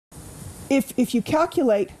If you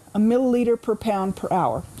calculate a milliliter per pound per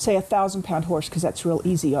hour, say a 1,000-pound horse, because that's real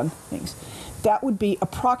easy on things, that would be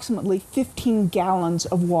approximately 15 gallons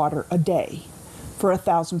of water a day for a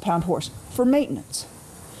 1,000-pound horse for maintenance.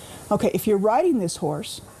 Okay, if you're riding this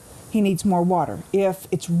horse, he needs more water. If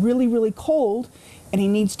it's really, really cold and he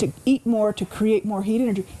needs to eat more to create more heat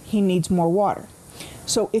energy, he needs more water.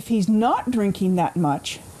 So if he's not drinking that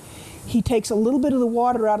much, he takes a little bit of the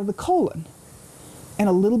water out of the colon and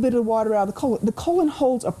a little bit of water out of the colon. The colon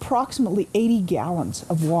holds approximately 80 gallons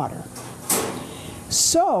of water.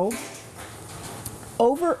 So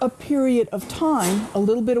over a period of time, a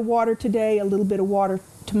little bit of water today, a little bit of water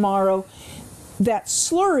tomorrow, that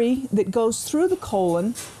slurry that goes through the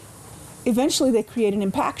colon, eventually they create an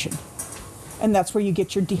impaction. And that's where you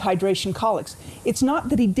get your dehydration colics. It's not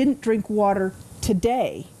that he didn't drink water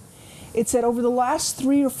today. It's that over the last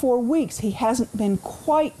 3 or 4 weeks, he hasn't been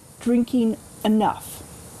quite drinking enough.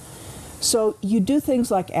 So you do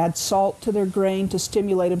things like add salt to their grain to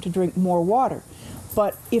stimulate him to drink more water.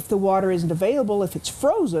 But if the water isn't available, if it's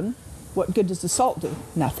frozen, what good does the salt do?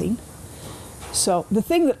 Nothing. So the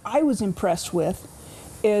thing that I was impressed with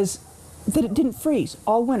is that it didn't freeze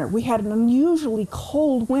all winter. We had an unusually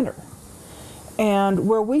cold winter. And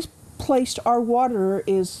where we placed our water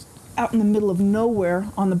is out in the middle of nowhere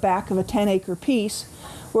on the back of a 10-acre piece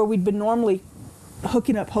where we'd been normally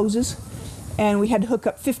hooking up hoses, and we had to hook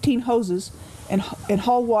up 15 hoses and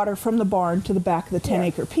haul water from the barn to the back of the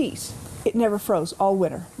 10-acre piece. It never froze all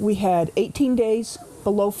winter. We had 18 days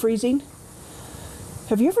below freezing.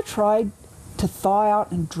 Have you ever tried to thaw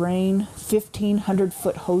out and drain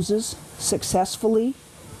 1,500-foot hoses successfully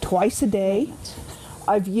twice a day?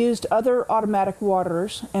 I've used other automatic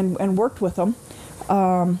waterers and worked with them.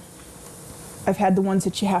 I've had the ones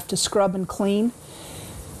that you have to scrub and clean.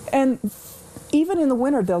 And even in the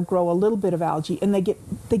winter, they'll grow a little bit of algae, and they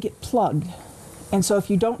get plugged. And so if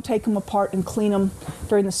you don't take them apart and clean them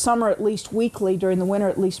during the summer at least weekly, during the winter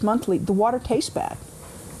at least monthly, the water tastes bad.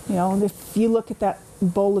 You know, and if you look at that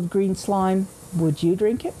bowl of green slime, would you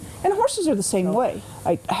drink it? And horses are the same way.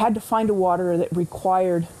 I had to find a water that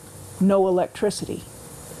required no electricity.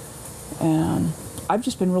 And I've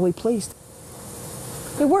just been really pleased.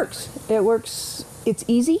 It works. It works. It's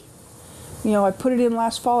easy. You know, I put it in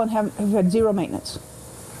last fall and have had zero maintenance.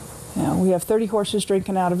 You know, we have 30 horses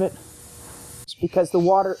drinking out of it. It's because the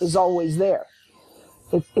water is always there.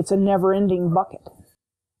 It's a never-ending bucket.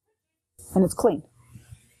 And it's clean.